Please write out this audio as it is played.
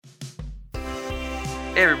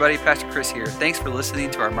Hey everybody, Pastor Chris here. Thanks for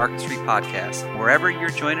listening to our Market Street podcast. Wherever you're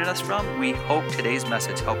joining us from, we hope today's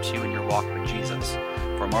message helps you in your walk with Jesus.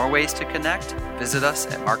 For more ways to connect, visit us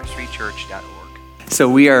at marketstreetchurch.org. So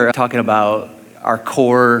we are talking about our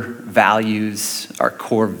core values, our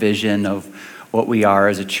core vision of what we are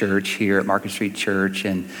as a church here at Market Street Church.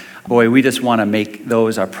 And boy, we just want to make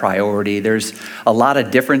those our priority. There's a lot of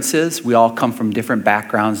differences. We all come from different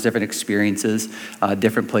backgrounds, different experiences,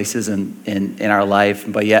 different places in our life.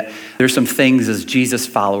 But yet, there's some things as Jesus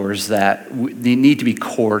followers that they need to be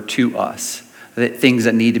core to us, things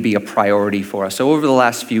that need to be a priority for us. So over the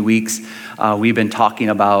last few weeks, we've been talking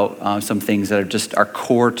about some things that are just are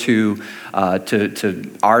core to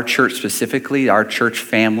our church specifically, our church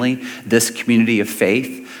family, this community of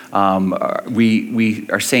faith. We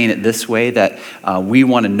are saying it this way, that we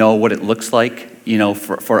want to know what it looks like,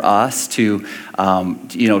 for us to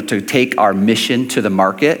take our mission to the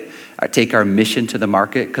market. Take our mission to the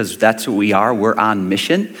market, because that's what we are. We're on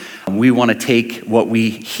mission. We want to take what we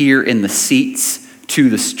hear in the seats to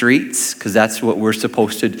the streets, because that's what we're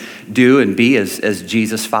supposed to do and be as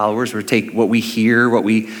Jesus followers. We take what we hear, what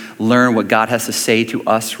we learn, what God has to say to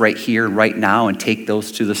us right here, right now, and take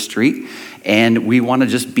those to the street. And we want to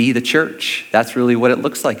just be the church. That's really what it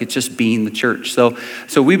looks like. It's just being the church. So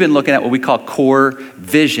we've been looking at what we call core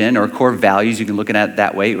vision or core values. You can look at it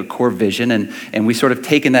that way, or core vision. And we sort of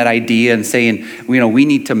taken that idea and saying, we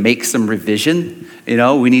need to make some revision.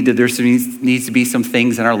 There needs to be some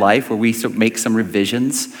things in our life where we make some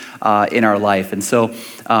revisions in our life. And so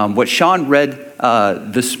what Sean read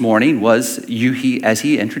this morning was, as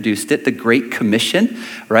he introduced it, the Great Commission,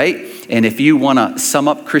 right? And if you want to sum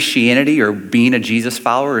up Christianity or being a Jesus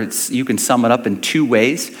follower, you can sum it up in two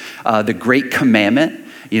ways. The Great Commandment.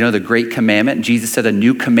 The Great Commandment. Jesus said, a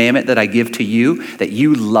new commandment that I give to you, that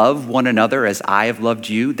you love one another as I have loved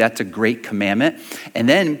you. That's a great commandment. And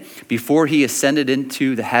then before he ascended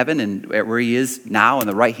into the heaven and where he is now in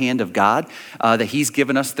the right hand of God, that he's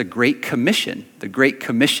given us the Great Commission,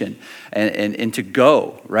 and to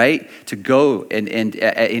go, right? To go. And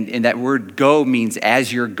that word go means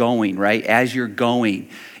as you're going, right? As you're going.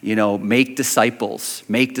 Make disciples.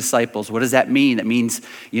 Make disciples. What does that mean? It means,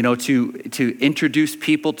 to introduce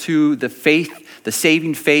people to the faith, the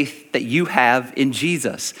saving faith that you have in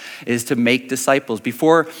Jesus, is to make disciples.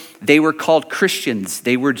 Before they were called Christians,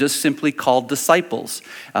 they were just simply called disciples.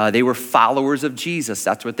 They were followers of Jesus.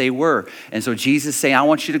 That's what they were. And so Jesus is saying, I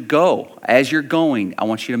want you to go. As you're going, I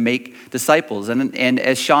want you to make disciples. And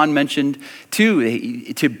as Sean mentioned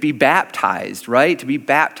too, to be baptized, right? To be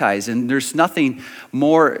baptized. And there's nothing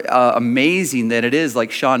more amazing than it is,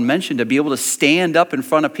 like Sean mentioned, to be able to stand up in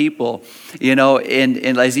front of people,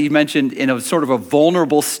 and as he mentioned, in a sort of a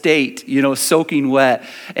vulnerable state, soaking wet,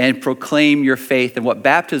 and proclaim your faith. And what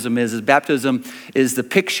baptism is the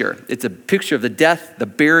picture. It's a picture of the death, the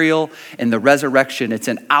burial, and the resurrection. It's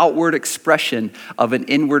an outward expression of an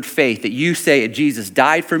inward faith that you say, Jesus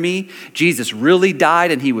died for me, Jesus really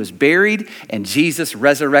died, and he was buried, and Jesus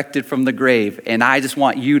resurrected from the grave. And I just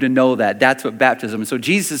want you to know that. That's what baptism is. So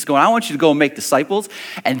Jesus is going, I want you to go and make disciples,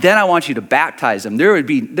 and then I want you to baptize them.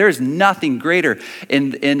 There's nothing greater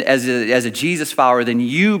as a Jesus follower than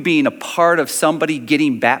you being a part of somebody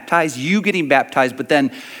getting baptized, but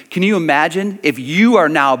then can you imagine if you are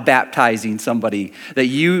now baptizing somebody that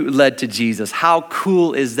you led to Jesus? How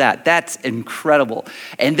cool is that? That's incredible.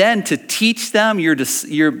 And then to teach them,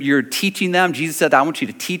 you're teaching them. Jesus said, I want you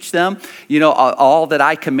to teach them, all that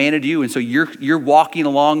I commanded you. And so you're walking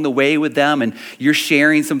along the way with them, and you're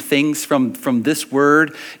sharing some things from this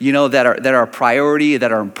word, that are a priority,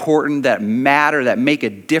 that are important, that matter, that make a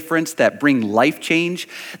difference, that bring life change.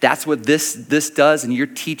 That's what this does, and you're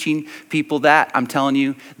teaching people that. I'm telling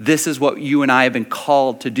you, this is what you and I have been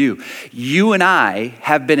called to do. You and I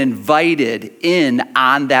have been invited in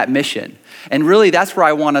on that mission. And really, that's where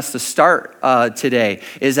I want us to start today,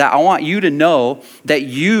 is that I want you to know that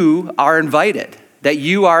you are invited, that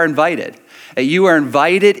you are invited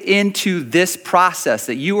into this process,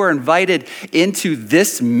 that you are invited into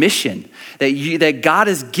this mission, that God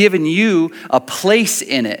has given you a place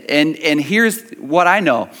in it. And here's what I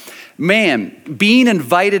know. Man, being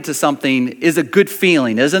invited to something is a good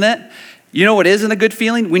feeling, isn't it? You know what isn't a good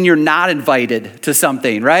feeling? When you're not invited to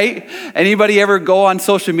something, right? Anybody ever go on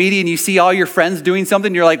social media and you see all your friends doing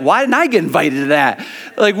something, you're like, why didn't I get invited to that?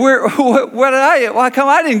 Like, how come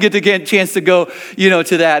I didn't get a chance to go,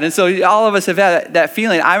 to that? And so all of us have had that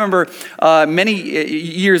feeling. I remember many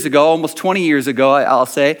years ago, almost 20 years ago, I'll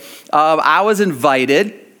say, I was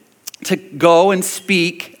invited to go and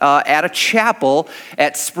speak at a chapel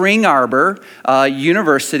at Spring Arbor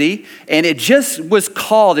University, and it just was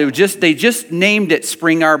called, they just named it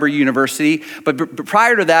Spring Arbor University, but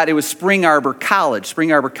prior to that, it was Spring Arbor College.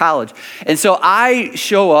 And so I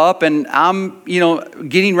show up, and I'm,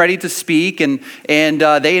 getting ready to speak, and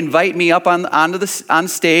they invite me up on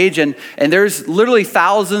stage, and there's literally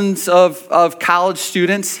thousands of college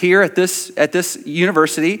students here at this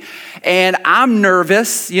university, and I'm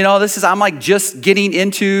nervous, I'm like just getting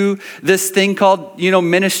into this thing called,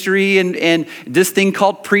 ministry and this thing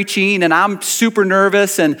called preaching, and I'm super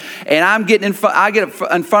nervous, and I'm getting I get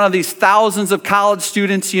in front of these thousands of college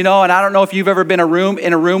students, and I don't know if you've ever been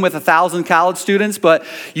in a room with 1,000 college students, but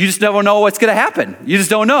you just never know what's going to happen. You just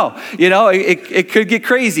don't know, it could get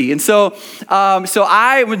crazy. And so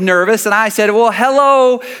I was nervous, and I said, well,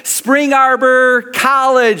 hello, Spring Arbor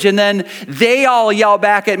College. And then they all yell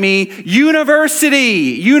back at me,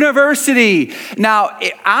 university. Now,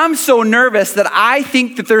 I'm so nervous that I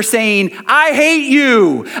think that they're saying, I hate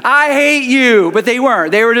you. But they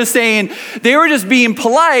weren't. They were just being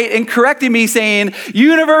polite and correcting me, saying,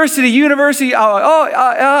 university. So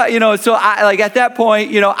I, like, at that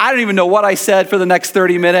point, I don't even know what I said for the next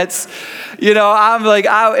 30 minutes. I'm like,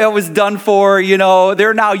 I was done for,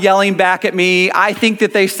 they're now yelling back at me. I think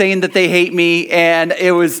that they're saying that they hate me, and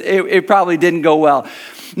it probably didn't go well.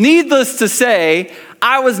 Needless to say,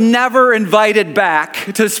 I was never invited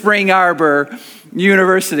back to Spring Arbor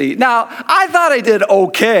University. Now, I thought I did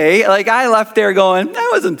okay. Like, I left there going, that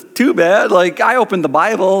wasn't too bad. Like, I opened the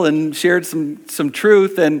Bible and shared some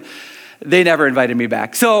truth, and they never invited me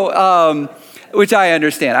back. So, which I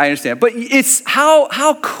understand. But it's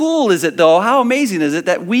how cool is it, though? How amazing is it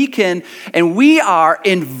that we are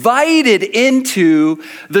invited into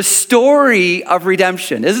the story of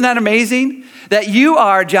redemption? Isn't that amazing? That you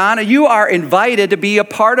are, John, you are invited to be a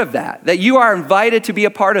part of that.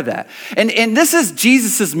 And this is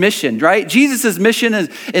Jesus' mission, right? Jesus' mission is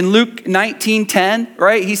in Luke 19:10,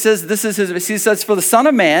 right? He says, for the Son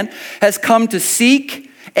of Man has come to seek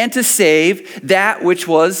and to save that which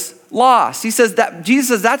was lost. Jesus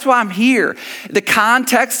says, that's why I'm here. The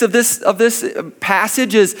context of this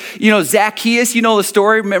passage is, Zacchaeus, the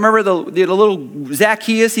story. Remember the little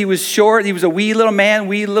Zacchaeus, he was short. He was a wee little man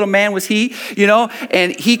was he,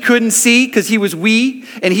 and he couldn't see because he was wee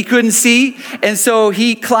and he couldn't see. And so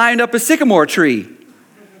he climbed up a sycamore tree.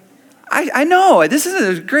 I know, this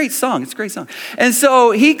is a great song. It's a great song. And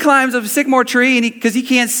so he climbs up a sycamore tree and because he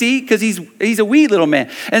can't see because he's a wee little man.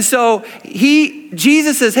 And so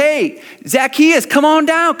Jesus says, hey, Zacchaeus, come on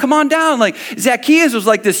down. Like, Zacchaeus was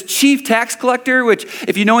like this chief tax collector, which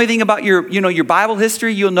if you know anything about your Bible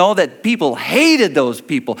history, you'll know that people hated those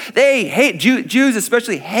people. Jews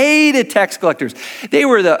especially hated tax collectors. They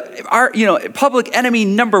were the public enemy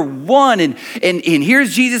number one. And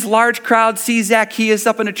here's Jesus, large crowd sees Zacchaeus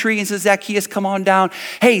up in a tree and says, Zacchaeus, come on down.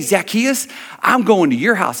 Hey, Zacchaeus, I'm going to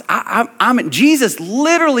your house. Jesus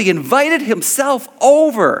literally invited himself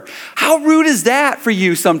over. How rude is that for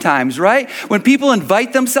you sometimes, right? When people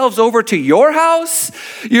invite themselves over to your house,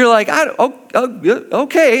 you're like,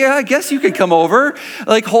 okay, I guess you can come over.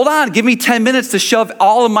 Like, hold on, give me 10 minutes to shove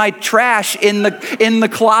all of my trash in the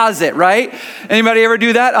closet, right? Anybody ever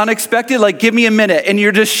do that? Unexpected? Like, give me a minute, and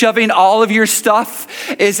you're just shoving all of your stuff,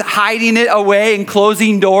 is hiding it away and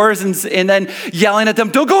closing doors and then yelling at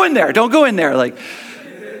them, don't go in there. Like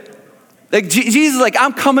Jesus is like,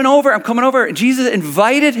 I'm coming over. And Jesus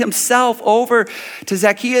invited himself over to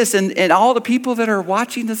Zacchaeus, and all the people that are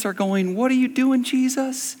watching this are going, what are you doing,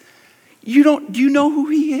 Jesus? Do you know who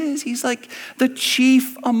he is? He's like the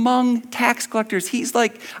chief among tax collectors. He's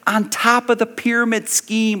like on top of the pyramid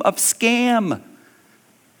scheme of scam.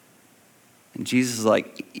 And Jesus is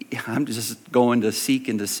like, I'm just going to seek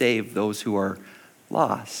and to save those who are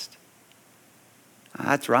lost.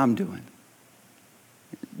 That's what I'm doing.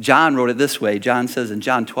 John wrote it this way. John says in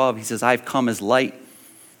John 12, he says, I've come as light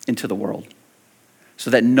into the world so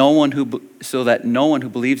that no one who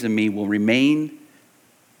believes in me will remain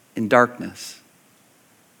in darkness.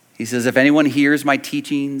 He says, if anyone hears my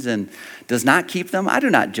teachings and does not keep them, I do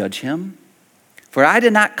not judge him. For I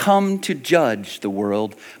did not come to judge the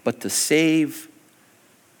world, but to save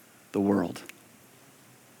the world.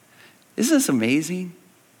 Isn't this amazing?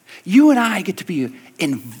 You and I get to be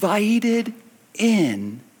invited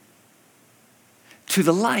in to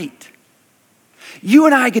the light. You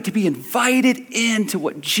and I get to be invited into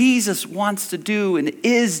what Jesus wants to do and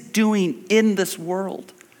is doing in this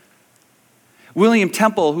world. William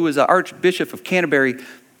Temple, who is an Archbishop of Canterbury,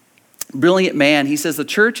 brilliant man, he says the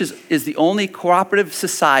church is the only cooperative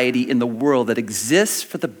society in the world that exists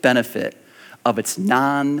for the benefit of its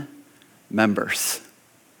non-members. members.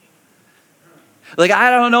 Like, I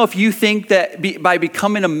don't know if you think that by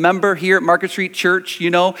becoming a member here at Market Street Church,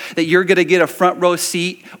 that you're going to get a front row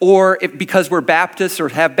seat, or if because we're Baptists or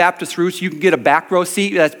have Baptist roots, you can get a back row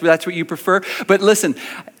seat. That's what you prefer. But listen,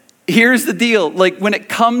 here's the deal. Like, when it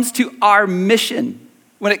comes to our mission,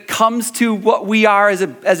 when it comes to what we are as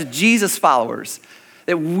a Jesus followers,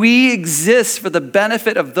 that we exist for the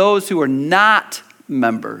benefit of those who are not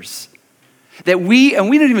members. And we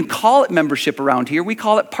don't even call it membership around here. We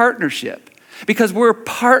call it partnership. Because we're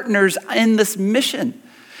partners in this mission.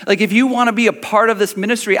 Like, if you want to be a part of this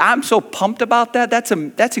ministry, I'm so pumped about that.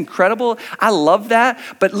 That's incredible. I love that.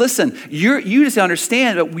 But listen, you just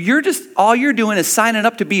understand that all you're doing is signing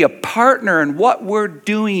up to be a partner in what we're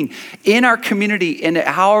doing in our community and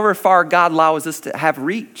however far God allows us to have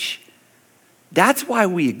reach. That's why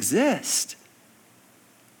we exist.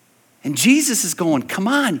 And Jesus is going, come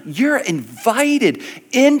on, you're invited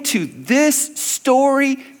into this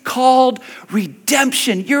story called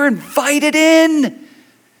redemption. You're invited in.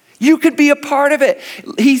 You could be a part of it.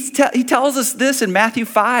 He tells us this in Matthew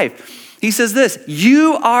 5. He says this,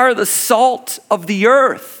 you are the salt of the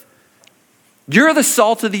earth. You're the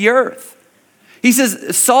salt of the earth. He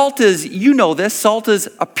says salt is, salt is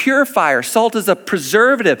a purifier. Salt is a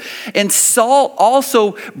preservative. And salt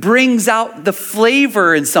also brings out the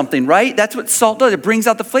flavor in something, right? That's what salt does. It brings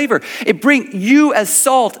out the flavor. You as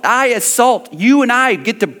salt, I as salt, you and I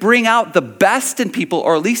get to bring out the best in people,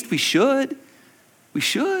 or at least we should. We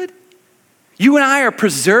should. You and I are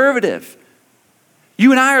preservative. You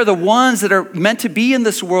and I are the ones that are meant to be in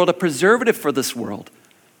this world, a preservative for this world.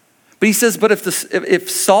 But he says, but if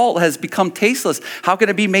salt has become tasteless, how can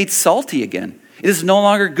it be made salty again? It is no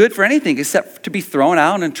longer good for anything except to be thrown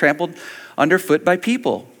out and trampled underfoot by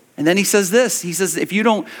people. And then he says this, he says, if you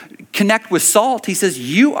don't connect with salt, he says,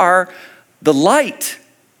 you are the light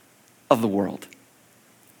of the world.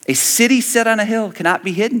 A city set on a hill cannot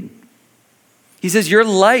be hidden. He says, you're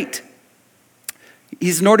light.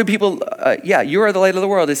 He says, nor do people, you are the light of the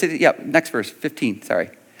world. They say, next verse, 15, sorry.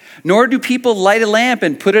 Nor do people light a lamp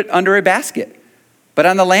and put it under a basket, but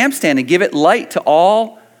on the lampstand and give it light to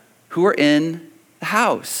all who are in the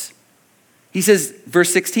house. He says,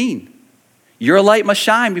 verse 16, your light must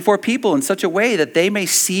shine before people in such a way that they may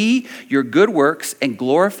see your good works and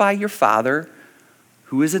glorify your Father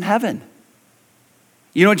who is in heaven.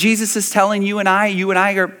 Jesus is telling you and I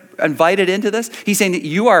are invited into this. He's saying that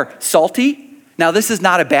you are salty. Now, this is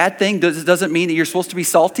not a bad thing. This doesn't mean that you're supposed to be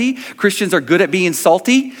salty. Christians are good at being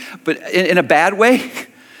salty, but in a bad way.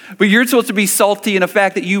 But you're supposed to be salty in the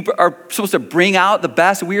fact that you are supposed to bring out the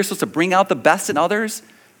best. We are supposed to bring out the best in others.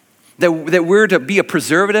 That we're to be a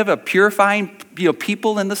preservative, a purifying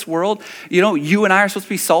people in this world. You and I are supposed to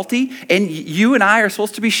be salty, and you and I are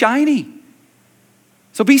supposed to be shiny.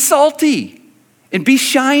 So be salty and be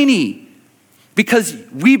shiny because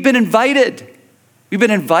we've been invited. We've been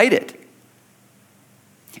invited.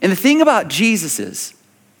 And the thing about Jesus is,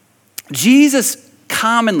 Jesus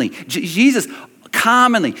commonly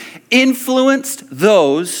influenced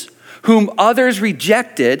those whom others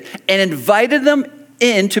rejected and invited them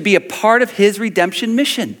in to be a part of his redemption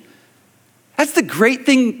mission. That's the great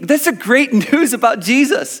thing. That's the great news about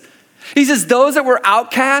Jesus. He says those that were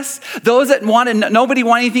outcasts, those that nobody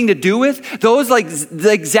wanted anything to do with, those like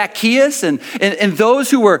Zacchaeus and those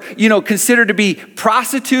who were, considered to be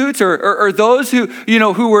prostitutes or those who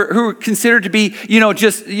were considered to be,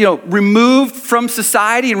 removed from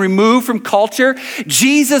society and removed from culture.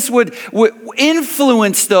 Jesus would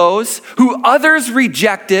influence those who others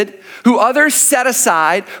rejected, who others set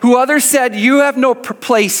aside, who others said, you have no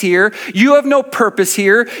place here, you have no purpose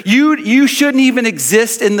here, you shouldn't even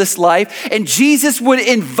exist in this life. And Jesus would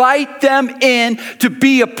invite them in to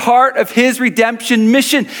be a part of his redemption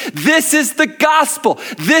mission. This is the gospel.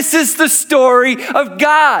 This is the story of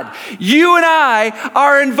God. You and I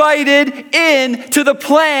are invited in to the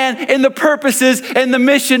plan and the purposes and the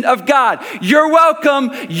mission of God. You're welcome.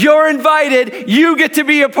 You're invited. You get to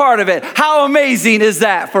be a part of it. How amazing is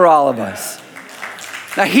that for all of us?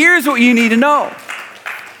 Now, here's what you need to know.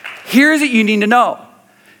 Here's what you need to know.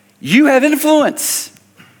 You have influence.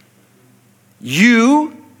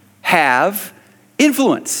 You have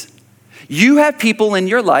influence. You have people in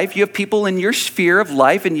your life. You have people in your sphere of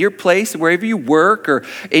life, in your place, wherever you work or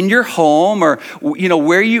in your home or,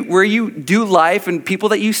 where you do life and people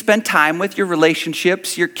that you spend time with, your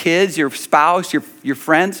relationships, your kids, your spouse, your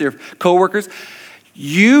friends, your coworkers.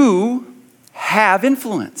 You have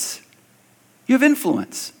influence. You have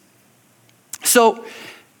influence. So,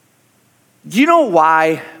 do you know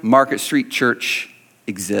why Market Street Church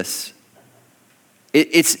exists?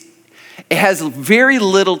 It has very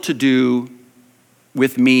little to do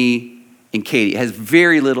with me and Katie. It has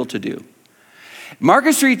very little to do.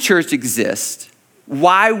 Market Street Church exists.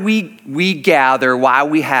 Why we gather, why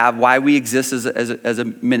we exist as a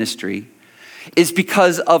ministry is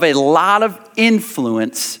because of a lot of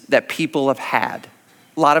influence that people have had.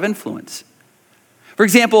 A lot of influence. For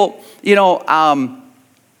example,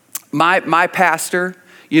 my pastor,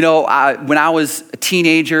 when I was a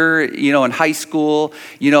teenager, in high school,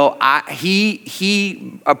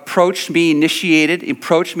 he approached me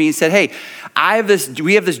and said, hey,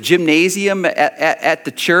 we have this gymnasium at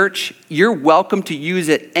the church. You're welcome to use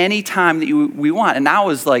it any time that we want. And I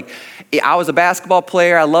was a basketball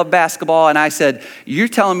player. I love basketball. And I said, you're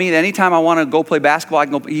telling me that anytime I want to go play basketball, I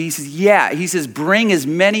can go. He says, yeah. He says, bring as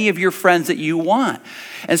many of your friends that you want.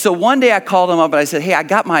 And so one day I called him up and I said, hey, I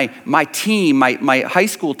got my team, my high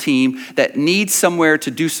school team that needs somewhere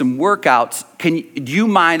to do some workouts. Do you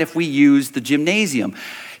mind if we use the gymnasium?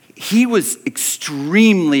 He was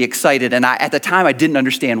extremely excited. And at the time, I didn't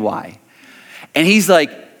understand why. And he's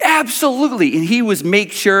like, absolutely. And he was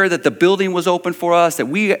make sure that the building was open for us, that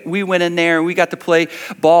we went in there and we got to play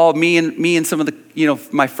ball, me and some of the,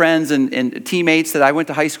 my friends and teammates that I went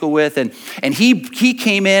to high school with. And he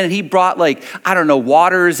came in and he brought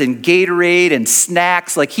waters and Gatorade and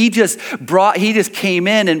snacks. He just came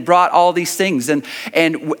in and brought all these things. And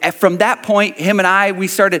from that point, him and we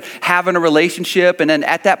started having a relationship. And then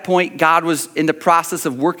at that point, God was in the process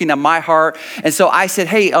of working on my heart. And so I said,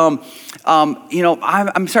 hey, I'm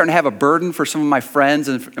starting to have a burden for some of my friends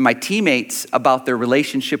and my teammates about their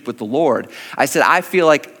relationship with the Lord. I said, I feel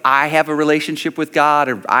like I have a relationship with God,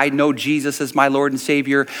 or I know Jesus as my Lord and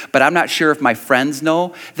Savior, but I'm not sure if my friends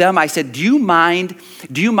know them. I said, do you mind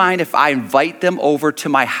if I invite them over to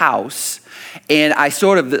my house? And I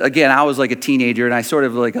sort of, again, I was like a teenager, and I sort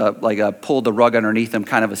of like a pulled the rug underneath them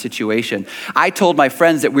kind of a situation. I told my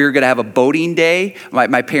friends that we were going to have a boating day.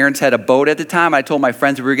 My parents had a boat at the time. I told my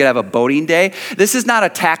friends that we were going to have a boating day. This is not a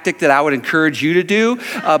tactic that I would encourage you to do,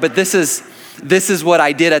 but this is what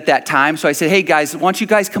I did at that time. So I said, hey guys, why don't you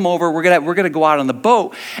guys come over? We're gonna go out on the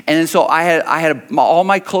boat. And then so I had all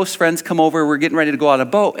my close friends come over. We're getting ready to go out on a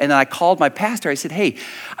boat. And then I called my pastor. I said, hey,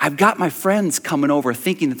 I've got my friends coming over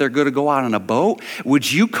thinking that they're going to go out on a boat.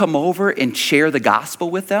 Would you come over and share the gospel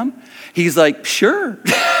with them? He's like, sure.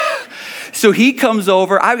 So he comes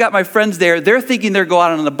over. I've got my friends there. They're thinking they're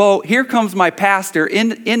going out on the boat. Here comes my pastor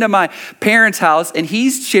into my parents' house, and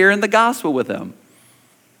he's sharing the gospel with them.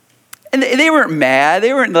 And they weren't mad.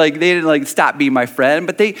 They didn't stop being my friend,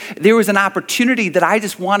 but there was an opportunity that I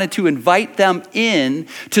just wanted to invite them in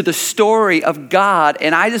to the story of God.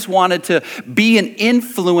 And I just wanted to be an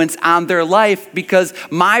influence on their life because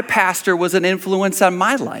my pastor was an influence on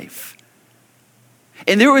my life.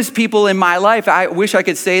 And there was people in my life, I wish I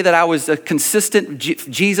could say that I was a consistent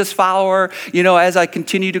Jesus follower. As I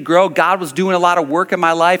continued to grow, God was doing a lot of work in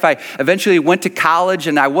my life. I eventually went to college,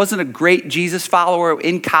 and I wasn't a great Jesus follower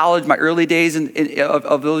in college, my early days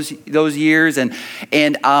of those years. And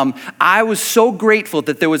I was so grateful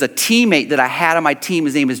that there was a teammate that I had on my team.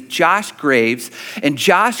 His name is Josh Graves. And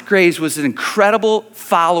Josh Graves was an incredible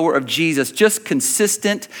follower of Jesus, just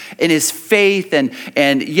consistent in his faith.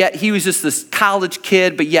 And yet he was just this college kid,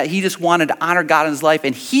 but yet he just wanted to honor God in his life.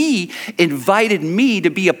 And he invited me to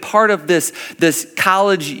be a part of this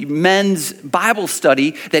college men's Bible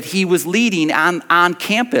study that he was leading on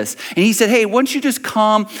campus. And he said, hey, why don't you just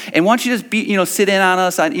come and why don't you just be, sit in on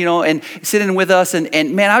us, and sit in with us.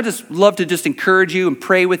 And man, I would just love to just encourage you and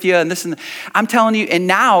pray with you and this and I'm telling you. And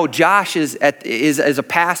now Josh is as a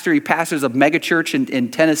pastor. He pastors a mega church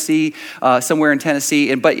in Tennessee, somewhere in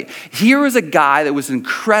Tennessee. But here was a guy that was an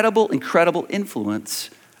incredible influence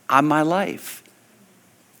on my life.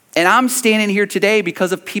 And I'm standing here today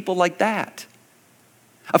because of people like that.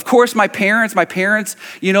 Of course, my parents, my parents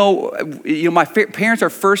are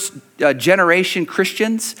first generation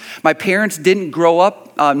Christians. My parents didn't grow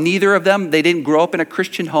up, neither of them, they didn't grow up in a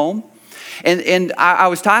Christian home. And I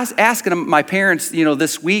was asking my parents,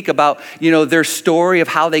 this week about, their story of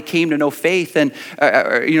how they came to know faith, and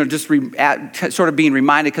sort of being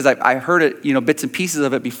reminded because I heard it, bits and pieces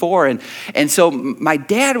of it before, and so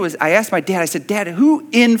I asked my dad. I said, Dad, who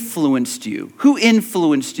influenced you? Who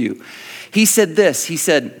influenced you? He said this. He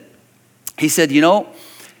said,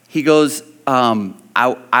 he goes,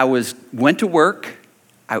 I went to work.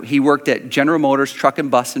 He worked at General Motors Truck and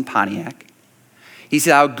Bus in Pontiac. He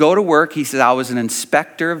said, I would go to work. He said, I was an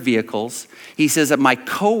inspector of vehicles. He says that my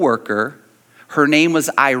coworker, her name was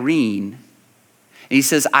Irene. And he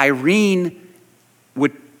says, Irene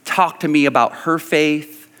would talk to me about her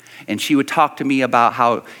faith. And she would talk to me about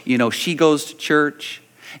how, she goes to church.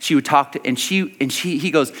 She would talk to,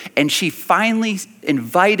 he goes, and she finally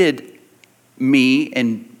invited me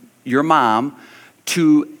and your mom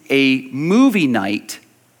to a movie night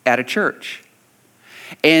at a church.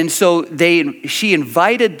 And so she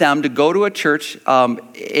invited them to go to a church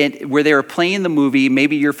where they were playing the movie.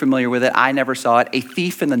 Maybe you're familiar with it. I never saw it. A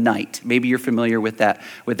Thief in the Night. Maybe you're familiar with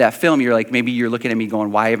that film. You're like, maybe you're looking at me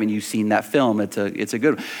going, why haven't you seen that film? It's a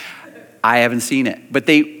good one. I haven't seen it. But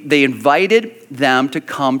they invited them to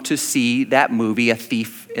come to see that movie, A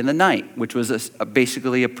Thief in the Night, which was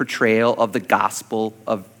basically a portrayal of the gospel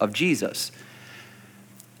of Jesus.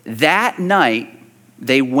 That night,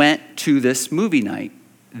 they went to this movie night.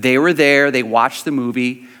 They were there. They watched the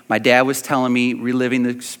movie. My dad was telling me, reliving the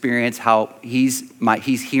experience, how he's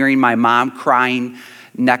hearing my mom crying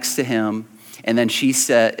next to him. And then she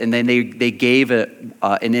said, and then they gave an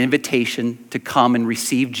invitation to come and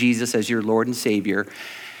receive Jesus as your Lord and Savior.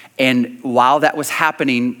 And while that was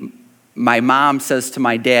happening, my mom says to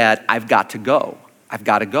my dad, I've got to go. I've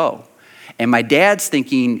got to go. And my dad's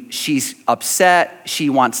thinking she's upset, she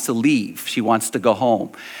wants to leave, she wants to go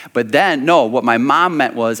home. But then, no, what my mom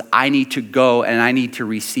meant was, I need to go and I need to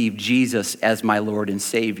receive Jesus as my Lord and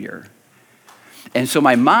Savior. And so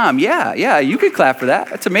my mom, yeah, you could clap for that.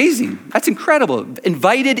 That's amazing. That's incredible.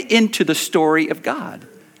 Invited into the story of God.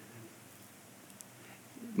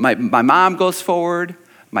 My mom goes forward,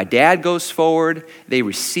 my dad goes forward, they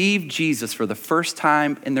receive Jesus for the first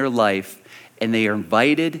time in their life, and they are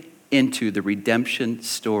invited into the redemption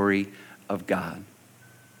story of God.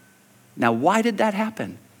 Now, why did that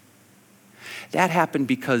happen? That happened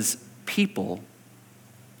because people,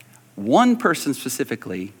 one person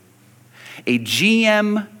specifically, a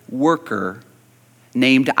GM worker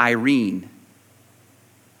named Irene,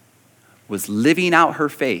 was living out her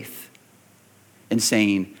faith and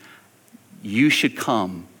saying, you should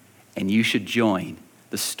come and you should join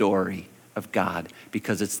the story of God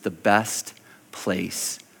because it's the best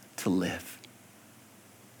place to live.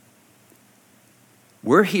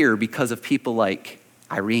 We're here because of people like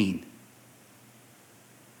Irene.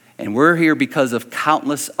 And we're here because of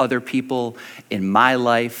countless other people in my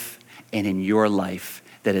life and in your life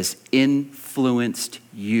that has influenced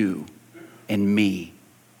you and me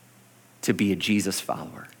to be a Jesus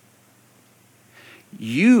follower.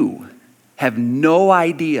 You have no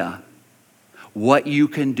idea what you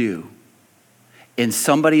can do in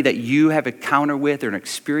somebody that you have encounter with or an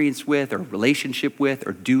experience with or a relationship with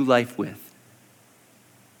or do life with.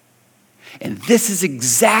 And this is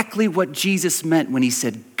exactly what Jesus meant when he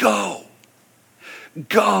said, go.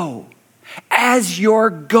 As you're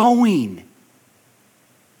going,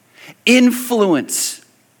 influence.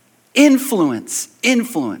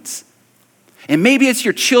 And maybe it's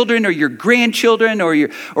your children or your grandchildren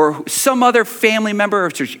or some other family member, or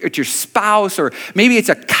it's your spouse, or maybe it's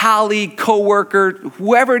a colleague, coworker,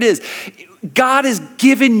 whoever it is. God has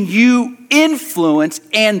given you influence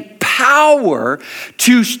and power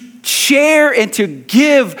to share and to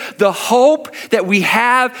give the hope that we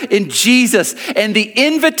have in Jesus. And the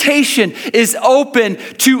invitation is open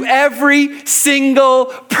to every single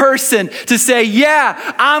person to say,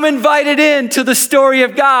 yeah, I'm invited into the story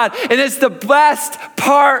of God. And it's the best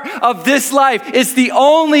part of this life. It's the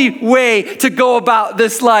only way to go about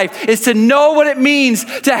this life, is to know what it means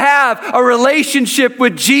to have a relationship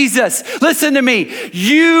with Jesus. Listen to me.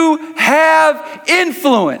 You have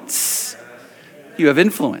influence. You have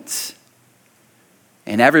influence.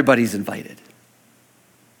 And everybody's invited.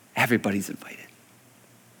 Everybody's invited.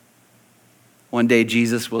 One day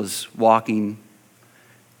Jesus was walking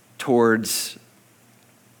towards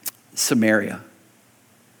Samaria.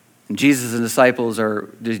 And Jesus and disciples they're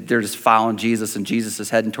just following Jesus, and Jesus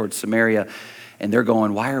is heading towards Samaria. And they're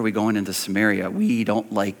going, why are we going into Samaria? We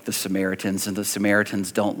don't like the Samaritans, and the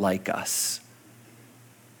Samaritans don't like us.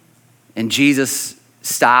 And Jesus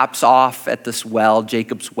stops off at this well,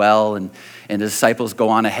 Jacob's well, and the disciples go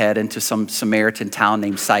on ahead into some Samaritan town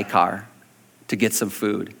named Sychar to get some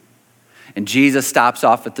food. And Jesus stops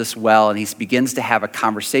off at this well, and he begins to have a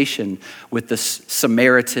conversation with this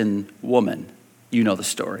Samaritan woman. You know the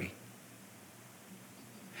story.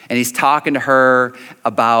 And he's talking to her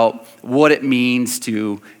about what it means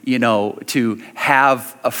to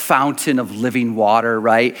have a fountain of living water,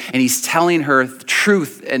 right? And he's telling her the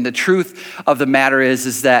truth. And the truth of the matter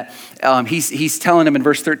is that he's telling him in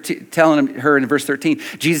verse 13, telling her in verse 13,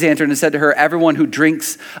 Jesus answered and said to her, everyone who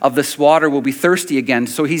drinks of this water will be thirsty again.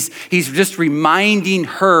 So he's just reminding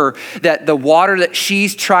her that the water that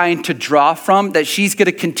she's trying to draw from, that she's going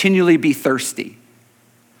to continually be thirsty.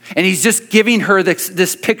 And he's just giving her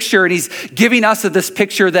this picture, and he's giving us this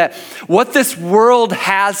picture that what this world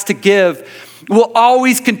has to give will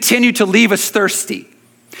always continue to leave us thirsty.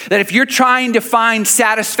 That if you're trying to find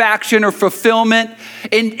satisfaction or fulfillment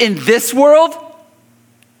in this world,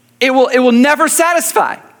 it will never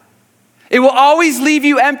satisfy. It will always leave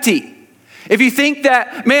you empty. If you think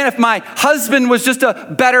that, man, if my husband was just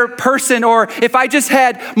a better person, or if I just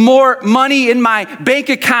had more money in my bank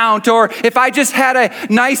account, or if I just had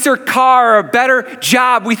a nicer car or a better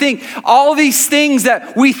job, we think all these things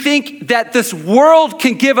that we think that this world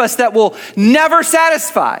can give us that will never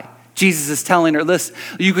satisfy. Jesus is telling her, listen,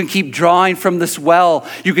 you can keep drawing from this well.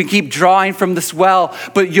 You can keep drawing from this well,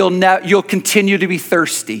 but you'll continue to be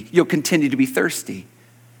thirsty. You'll continue to be thirsty.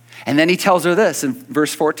 And then he tells her this in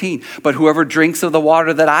verse 14, but whoever drinks of the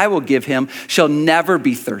water that I will give him shall never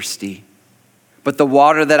be thirsty. But the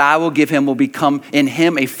water that I will give him will become in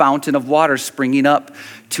him a fountain of water springing up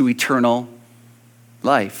to eternal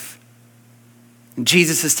life. And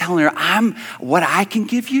Jesus is telling her, what I can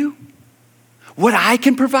give you, what I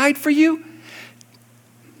can provide for you,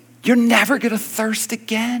 you're never going to thirst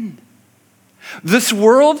again. This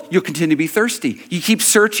world, you'll continue to be thirsty. You keep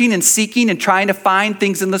searching and seeking and trying to find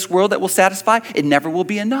things in this world that will satisfy. It never will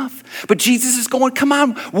be enough. But Jesus is going, come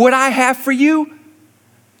on, what I have for you,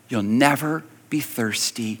 you'll never be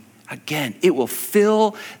thirsty again. It will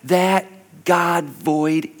fill that God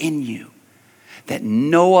void in you that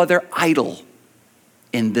no other idol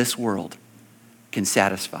in this world can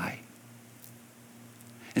satisfy.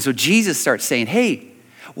 And so Jesus starts saying, hey,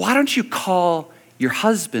 why don't you call your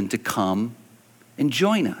husband to come and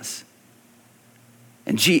join us?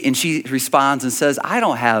 And she responds and says, I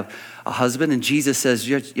don't have a husband. And Jesus says,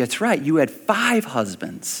 that's right. You had 5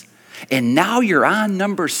 husbands, and now you're on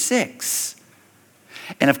number 6.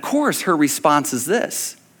 And of course, her response is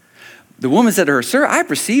this. The woman said to her, sir, I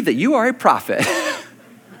perceive that you are a prophet.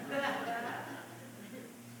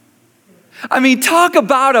 I mean, talk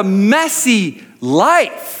about a messy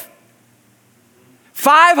life.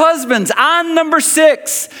 5 husbands on number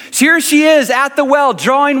 6. Here she is at the well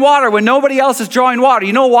drawing water when nobody else is drawing water.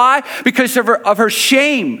 You know why? Because of her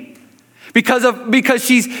shame. Because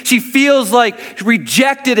she feels like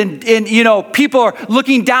rejected and people are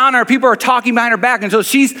looking down on her, people are talking behind her back. And so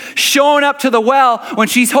she's showing up to the well when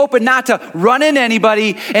she's hoping not to run into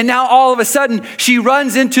anybody. And now all of a sudden she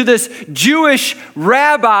runs into this Jewish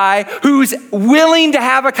rabbi who's willing to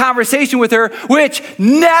have a conversation with her, which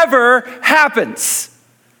never happens.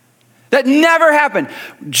 That never happened.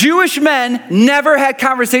 Jewish men never had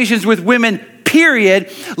conversations with women,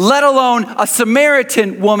 period, let alone a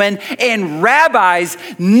Samaritan woman, and rabbis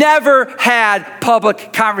never had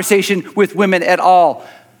public conversation with women at all.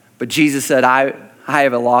 But Jesus said, I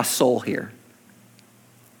have a lost soul here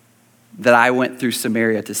that I went through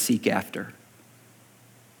Samaria to seek after.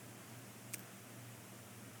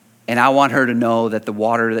 And I want her to know that the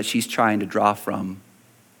water that she's trying to draw from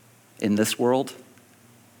in this world,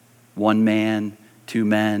 1 man, 2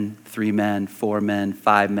 men, 3 men, 4 men,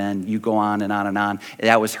 5 men, you go on and on and on.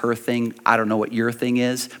 That was her thing. I don't know what your thing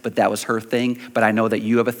is, but that was her thing. But I know that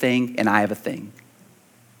you have a thing and I have a thing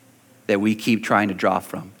that we keep trying to draw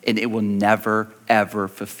from. And it will never, ever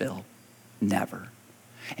fulfill. Never.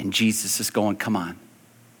 And Jesus is going, come on.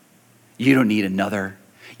 You don't need another.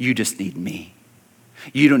 You just need me.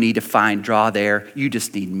 You don't need to draw there. You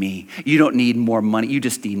just need me. You don't need more money. You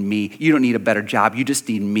just need me. You don't need a better job. You just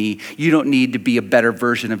need me. You don't need to be a better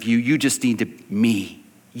version of you. You just need me.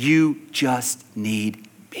 You just need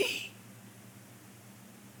me.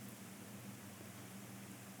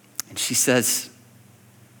 And she says,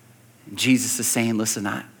 Jesus is saying, listen,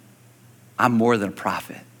 I'm more than a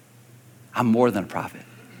prophet. I'm more than a prophet.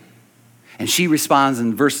 And she responds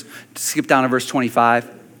skip down to verse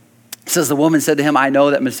 25. It says, the woman said to him, I know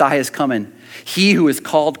that Messiah is coming, he who is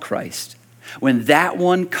called Christ. When that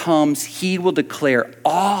one comes, he will declare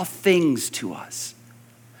all things to us.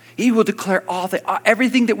 He will declare all things.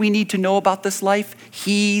 Everything that we need to know about this life,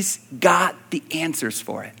 he's got the answers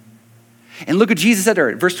for it. And look what Jesus said to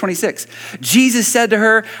her, verse 26. Jesus said to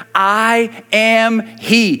her, I am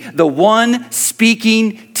he, the one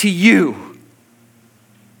speaking to you.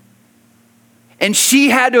 And she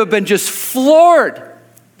had to have been just floored.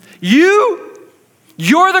 You're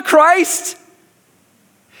the Christ.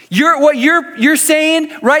 What you're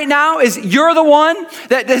saying right now is you're the one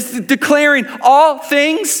that is declaring all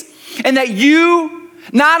things, and that you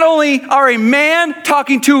not only are a man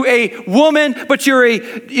talking to a woman, but you're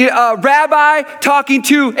a rabbi talking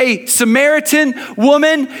to a Samaritan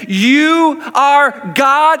woman. You are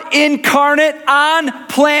God incarnate on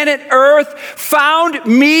planet Earth, found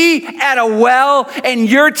me at a well, and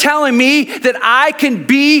you're telling me that I can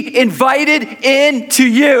be invited into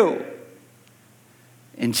you.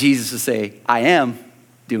 And Jesus will say, I am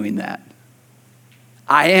doing that.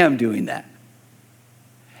 I am doing that.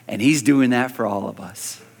 And he's doing that for all of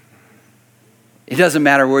us. It doesn't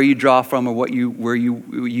matter where you draw from or where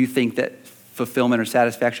you think that fulfillment or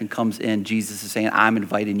satisfaction comes in. Jesus is saying, I'm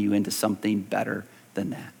inviting you into something better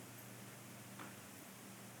than that.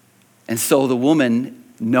 And so the woman,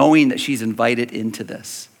 knowing that she's invited into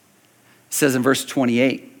this, says in verse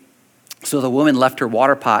 28, so the woman left her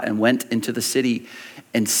water pot and went into the city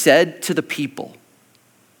and said to the people,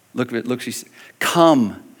 she said,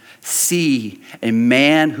 come, see a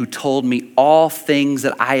man who told me all things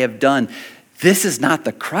that I have done. This is not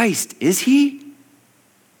the Christ, is he?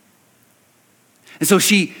 And so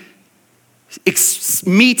she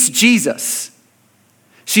meets Jesus.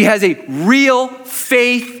 She has a real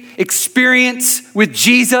faith experience with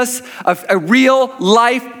Jesus, a real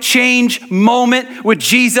life change moment with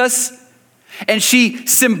Jesus. And she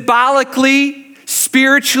symbolically,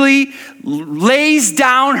 spiritually lays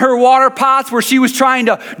down her water pots where she was trying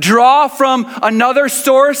to draw from another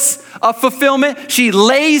source of fulfillment. She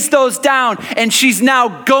lays those down and she's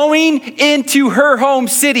now going into her home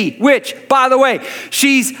city, which, by the way,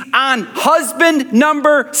 she's on husband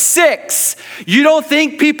number 6. You don't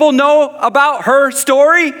think people know about her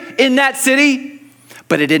story in that city?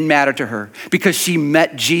 But it didn't matter to her because she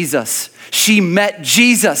met Jesus. She met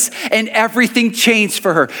Jesus and everything changed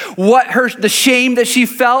for her. The shame that she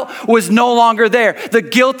felt was no longer there. The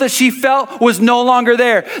guilt that she felt was no longer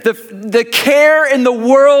there. The care in the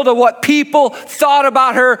world of what people thought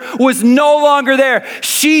about her was no longer there.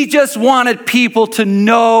 She just wanted people to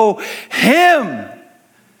know him.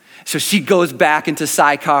 So she goes back into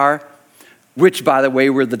Sychar, which, by the way,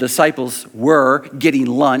 where the disciples were getting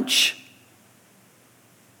lunch.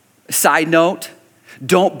 Side note,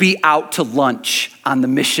 don't be out to lunch on the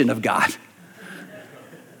mission of God.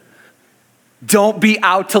 Don't be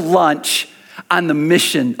out to lunch on the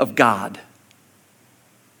mission of God.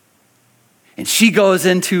 And she goes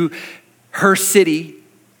into her city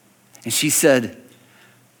and she said,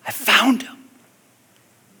 I found him.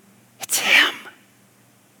 It's him.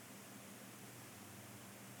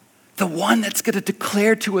 The one that's going to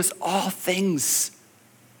declare to us all things.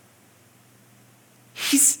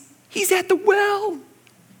 He's at the well.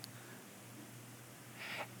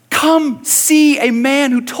 Come see a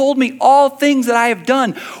man who told me all things that I have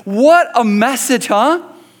done. What a message, huh?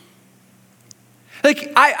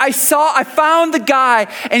 Like I found the guy,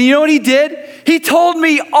 and you know what he did? He told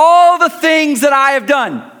me all the things that I have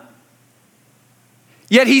done.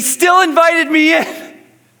 Yet he still invited me in.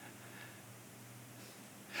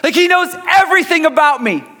 Like he knows everything about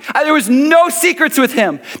me. There was no secrets with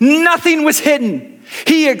him. Nothing was hidden.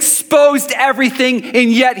 He exposed everything,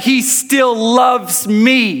 and yet he still loves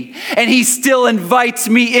me, and he still invites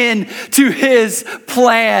me in to his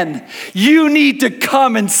plan. You need to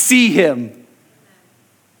come and see him.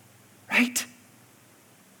 Right?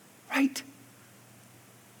 Right?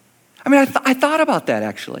 I mean, I thought about that,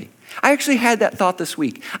 actually. I actually had that thought this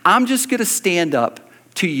week. I'm just going to stand up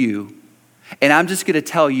to you, and I'm just going to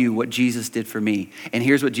tell you what Jesus did for me. And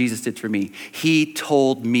here's what Jesus did for me. He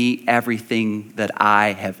told me everything that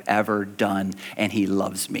I have ever done, and he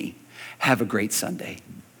loves me. Have a great Sunday.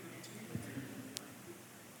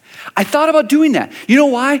 I thought about doing that. You know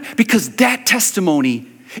why? Because that testimony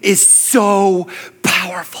is so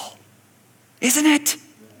powerful, isn't it?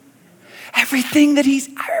 Everything that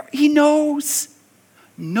he knows.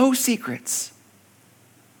 No secrets.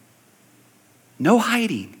 No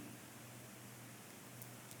hiding.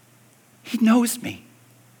 He knows me.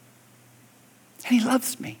 And he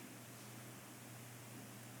loves me.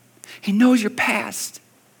 He knows your past.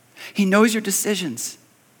 He knows your decisions.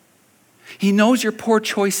 He knows your poor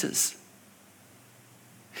choices.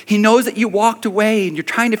 He knows that you walked away and you're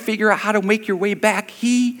trying to figure out how to make your way back.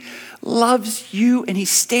 He loves you, and he's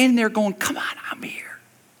standing there going, come on, I'm here.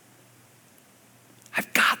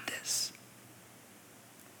 I've got this.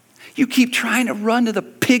 You keep trying to run to the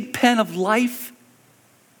pig pen of life,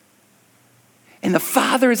 and the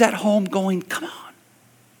Father is at home going, come on.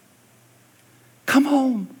 Come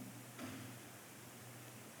home.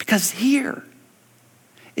 Because here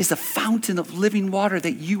is a fountain of living water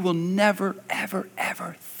that you will never, ever,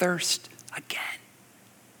 ever thirst again.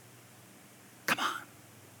 Come on.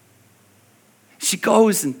 She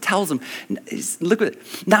goes and tells him, look at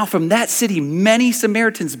it. Now from that city, many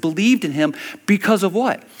Samaritans believed in him because of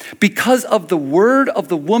what? Because of the word of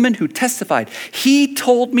the woman who testified. He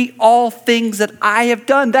told me all things that I have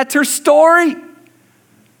done. That's her story.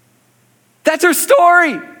 That's her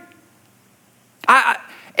story.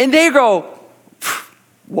 And they go,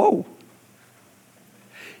 whoa.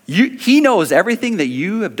 He knows everything that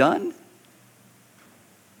you have done.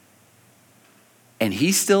 And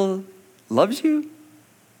he still loves you?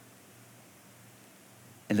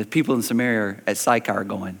 And the people in Samaria at Sychar are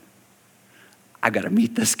going, I've got to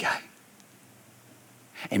meet this guy.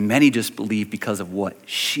 And many just believe because of what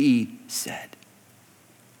she said.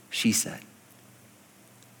 She said.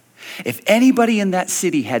 If anybody in that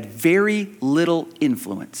city had very little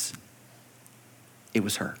influence, it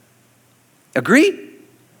was her. Agree?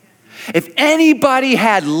 If anybody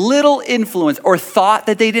had little influence or thought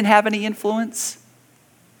that they didn't have any influence,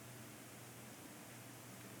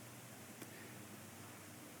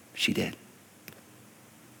 she did.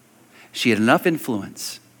 She had enough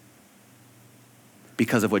influence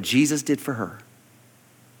because of what Jesus did for her.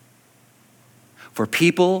 For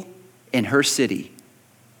people in her city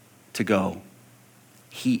to go,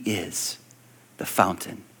 he is the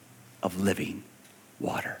fountain of living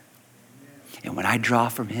water. And when I draw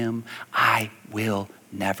from him, I will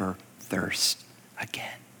never thirst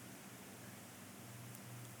again.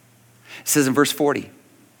 It says in verse 40,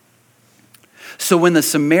 so when the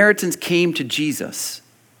Samaritans came to Jesus,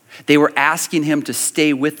 they were asking him to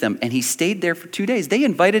stay with them, and he stayed there for 2 days. They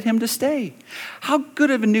invited him to stay. How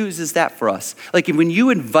good of a news is that for us? Like when you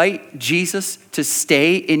invite Jesus to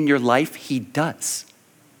stay in your life, he does.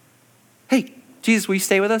 Hey, Jesus, will you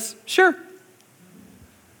stay with us? Sure.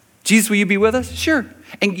 Jesus, will you be with us? Sure.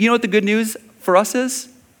 And you know what the good news for us is?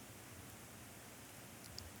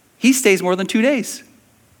 He stays more than 2 days.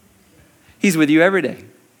 He's with you every day.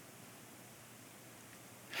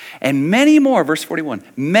 And many more, verse 41,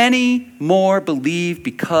 many more believe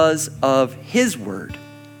because of his word.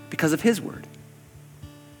 Because of his word.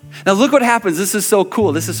 Now look what happens. This is so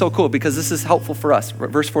cool. This is so cool because this is helpful for us.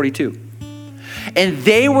 Verse 42. And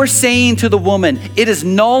they were saying to the woman, it is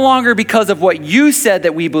no longer because of what you said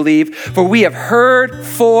that we believe, for we have heard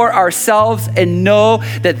for ourselves and know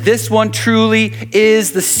that this one truly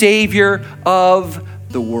is the Savior of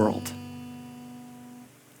the world.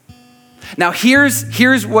 Now here's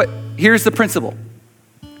the principle.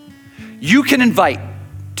 You can invite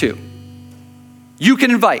too. You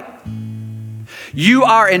can invite. You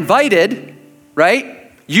are invited,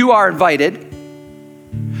 right? You are invited.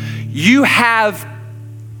 You have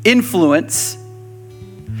influence,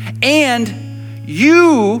 and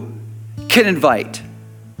you can invite.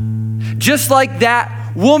 Just like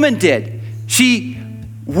that woman did. She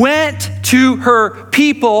went to her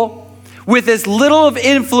people with as little of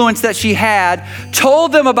influence that she had,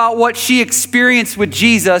 told them about what she experienced with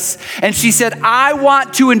Jesus, and she said, I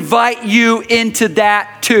want to invite you into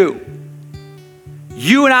that too.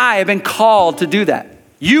 You and I have been called to do that.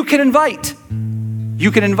 You can invite.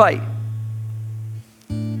 You can invite.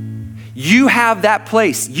 You have that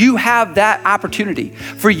place. You have that opportunity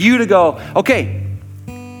for you to go, okay,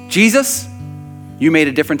 Jesus, you made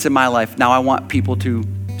a difference in my life. Now I want people to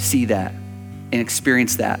see that and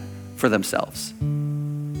experience that for themselves.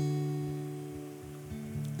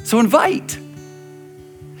 So invite.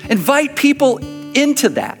 Invite people into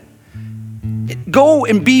that. Go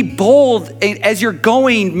and be bold as you're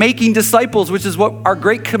going, making disciples, which is what our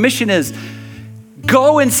Great Commission is.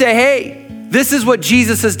 Go and say, hey, this is what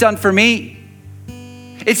Jesus has done for me.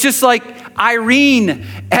 It's just like Irene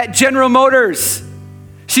at General Motors.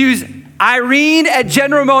 She was Irene at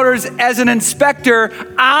General Motors as an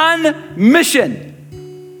inspector on mission.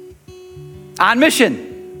 On mission.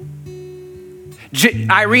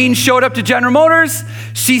 Irene showed up to General Motors.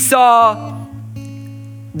 She saw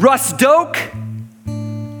Russ Doak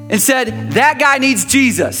and said, that guy needs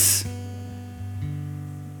Jesus.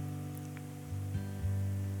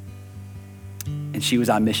 And she was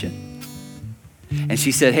on mission. And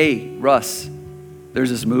she said, hey, Russ, there's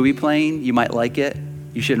this movie playing. You might like it.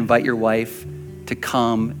 You should invite your wife to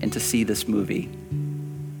come and to see this movie.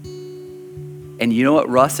 And you know what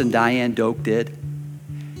Russ and Diane Doak did?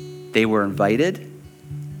 They were invited,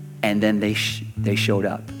 and then they showed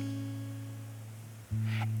up.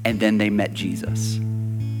 And then they met Jesus.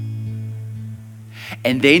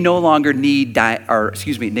 And they no longer need Irene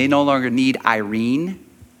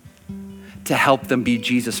to help them be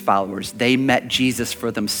Jesus followers. They met Jesus for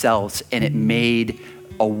themselves, and it made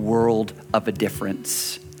a world of a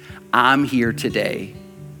difference. I'm here today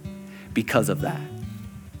because of that.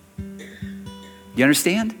 You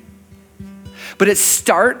understand? But it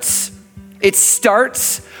starts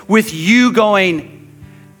with you going,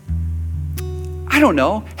 I don't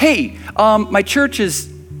know, hey, my church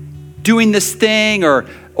is doing this thing, or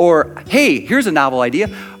hey, here's a novel idea.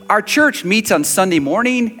 Our church meets on Sunday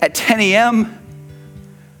morning at 10 a.m.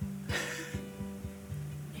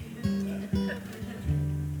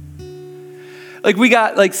 Like we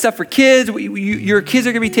got like stuff for kids. Your kids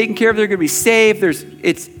are going to be taken care of. They're going to be safe.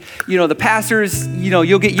 The pastors,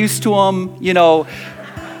 you'll get used to them,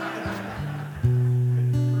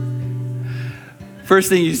 First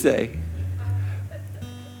thing you say.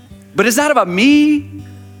 But it's not about me.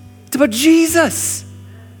 It's about Jesus.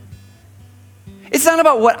 It's not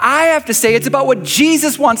about what I have to say. It's about what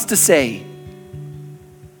Jesus wants to say.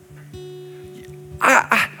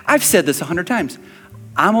 I've said this 100 times.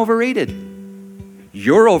 I'm overrated.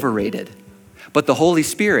 You're overrated. But the Holy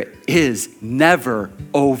Spirit is never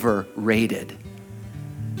overrated.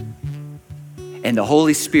 And the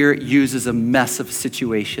Holy Spirit uses a mess of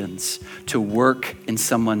situations to work in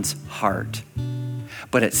someone's heart.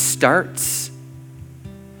 But it starts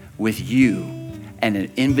with you and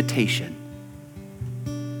an invitation.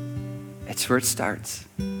 It's where it starts.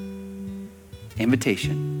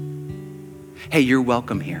 Invitation. Hey, you're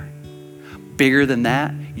welcome here. Bigger than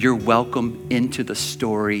that, you're welcome into the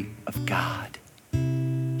story of God.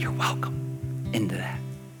 You're welcome into that.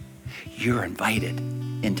 You're invited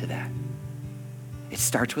into that. It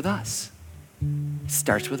starts with us. It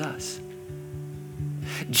starts with us.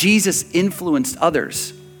 Jesus influenced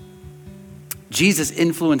others. Jesus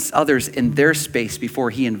influenced others in their space before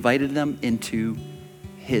he invited them into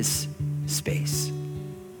his space.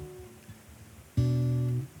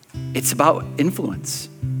 It's about influence,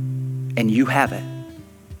 and you have it.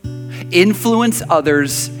 Influence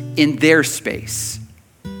others in their space,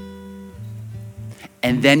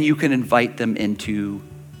 and then you can invite them into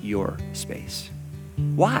your space.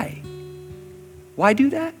 Why? Why do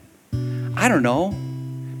that? I don't know.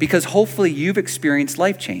 Because hopefully you've experienced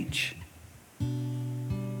life change.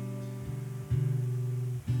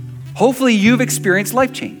 Hopefully you've experienced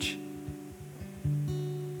life change.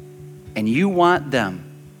 And you want them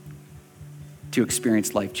to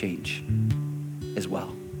experience life change as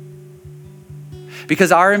well.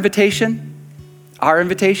 Because our invitation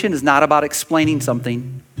is not about explaining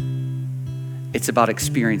something. It's about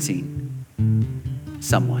experiencing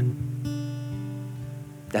someone.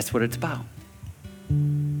 That's what it's about.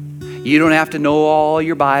 You don't have to know all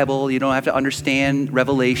your Bible. You don't have to understand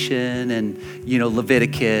Revelation and,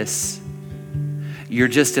 Leviticus. You're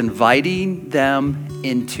just inviting them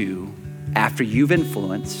into, after you've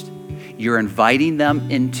influenced, you're inviting them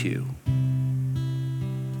into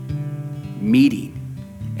meeting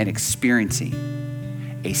and experiencing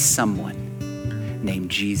a someone named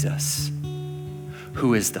Jesus,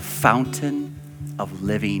 who is the fountain of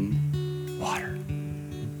living water,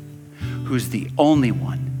 who's the only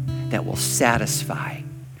one that will satisfy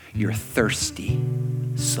your thirsty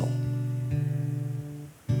soul.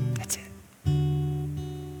 That's it.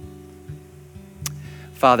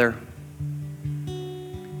 Father,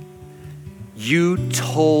 you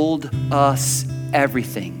told us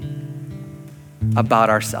everything about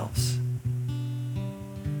ourselves.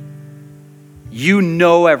 You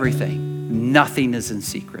know everything. Nothing is in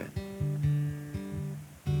secret.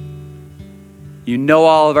 You know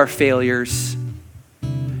all of our failures.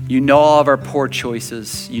 You know all of our poor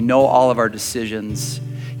choices. You know all of our decisions.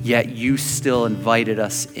 Yet you still invited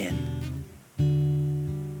us in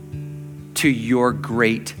to your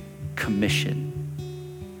great commission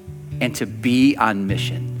and to be on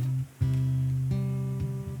mission.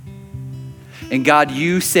 And God,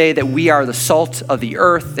 you say that we are the salt of the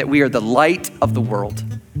earth, that we are the light of the world.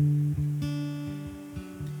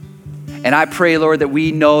 And I pray, Lord, that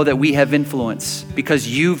we know that we have influence because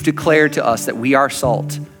you've declared to us that we are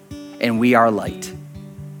salt and we are light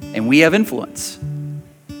and we have influence.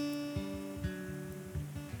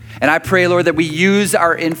 And I pray, Lord, that we use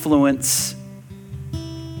our influence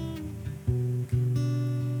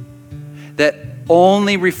that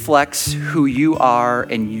only reflects who you are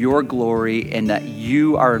and your glory, and that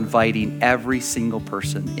you are inviting every single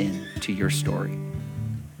person into your story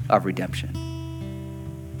of redemption.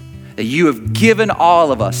 That you have given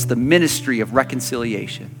all of us the ministry of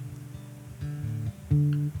reconciliation.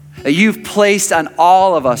 That you've placed on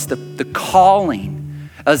all of us the calling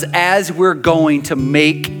as we're going to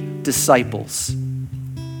make disciples.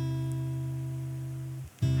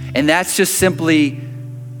 And that's just simply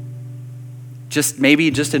maybe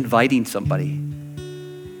inviting somebody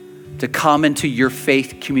to come into your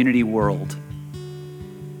faith community world.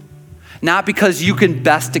 Not because you can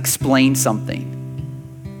best explain something,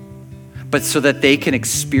 but so that they can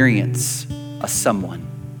experience a someone.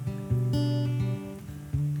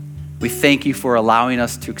 We thank you for allowing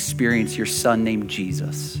us to experience your Son named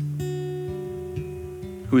Jesus,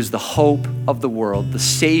 who is the hope of the world, the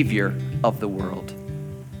Savior of the world,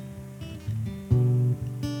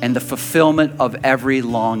 and the fulfillment of every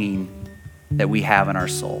longing that we have in our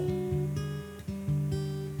soul.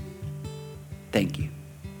 Thank you.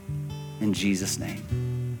 In Jesus'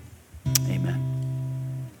 name, amen.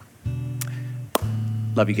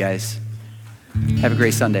 Love you guys. Have a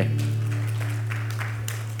great Sunday.